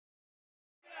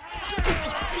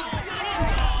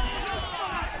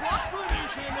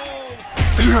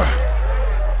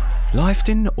Life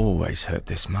didn't always hurt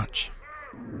this much.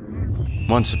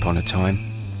 Once upon a time,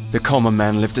 the common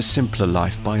man lived a simpler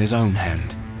life by his own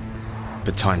hand.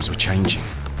 But times were changing.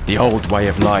 The old way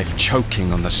of life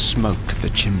choking on the smoke of the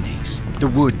chimneys. The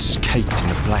woods caked in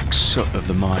the black soot of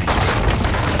the mines.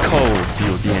 Coal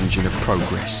fueled the engine of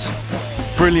progress.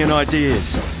 Brilliant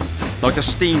ideas, like the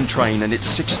steam train and its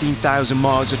 16,000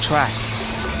 miles of track.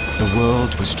 The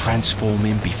world was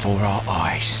transforming before our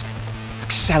eyes,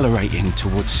 accelerating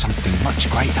towards something much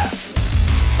greater.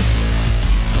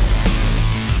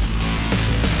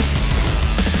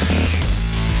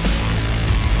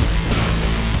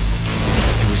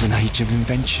 It was an age of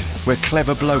invention, where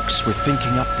clever blokes were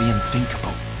thinking up the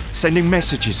unthinkable, sending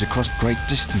messages across great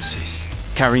distances,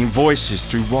 carrying voices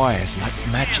through wires like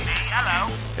magic,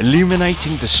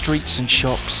 illuminating the streets and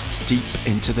shops deep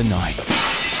into the night.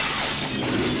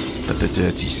 But the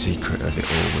dirty secret of it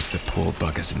all was the poor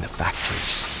buggers in the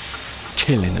factories,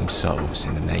 killing themselves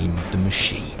in the name of the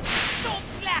machine. Stop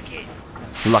slacking!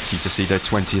 Lucky to see their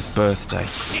 20th birthday.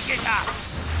 Pick it up!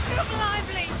 Look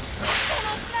lively!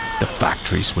 The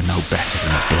factories were no better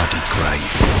than a bloody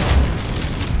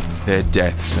grave. Their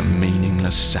deaths a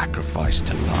meaningless sacrifice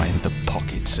to line the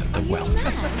pockets of the wealthy.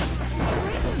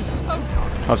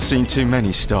 I've seen too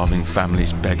many starving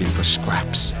families begging for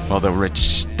scraps, while the rich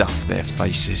stuff their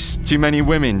faces. Too many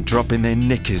women dropping their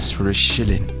knickers for a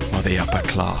shilling, while the upper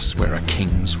class wear a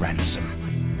king's ransom.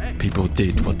 People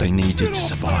did what they needed to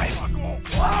survive.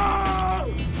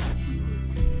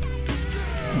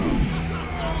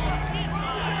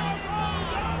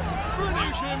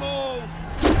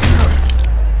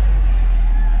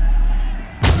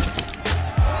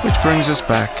 Which brings us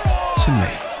back to me,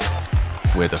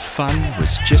 where the fun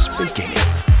was just beginning.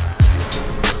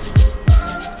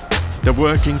 The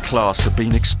working class had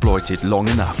been exploited long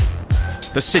enough.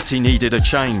 The city needed a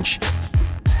change,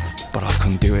 but I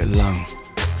couldn't do it alone.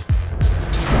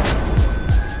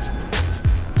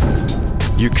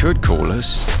 You could call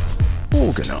us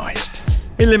organised,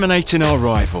 eliminating our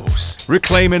rivals,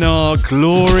 reclaiming our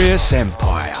glorious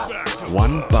empire,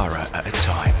 one borough at a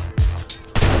time.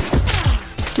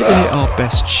 Giving it our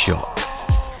best shot.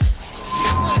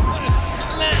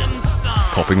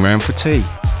 Popping round for tea.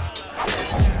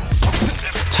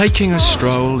 Taking a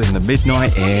stroll in the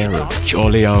midnight air of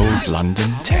jolly old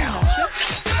London town.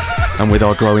 And with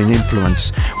our growing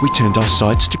influence, we turned our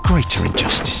sights to greater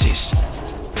injustices.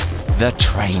 The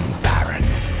train baron.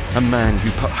 A man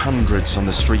who put hundreds on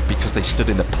the street because they stood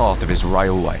in the path of his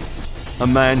railway. A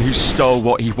man who stole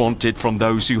what he wanted from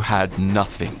those who had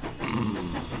nothing.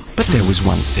 But there was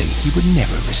one thing he would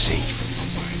never receive.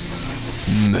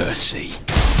 Mercy.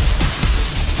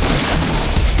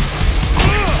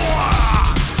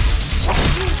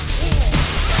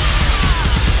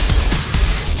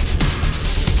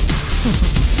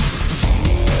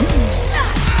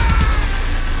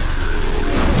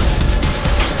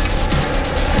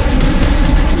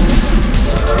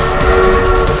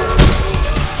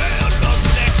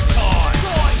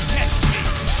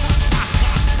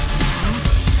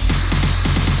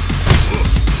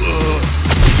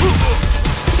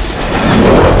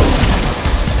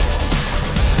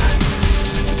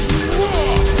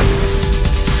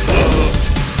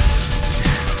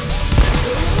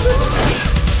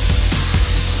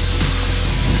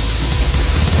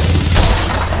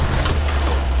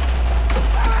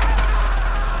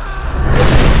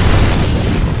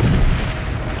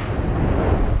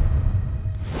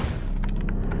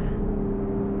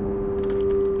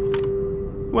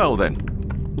 Well then,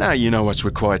 now you know what's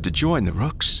required to join the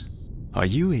Rooks. Are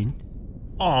you in?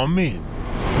 I'm in.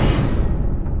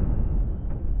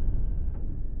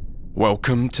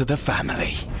 Welcome to the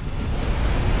family.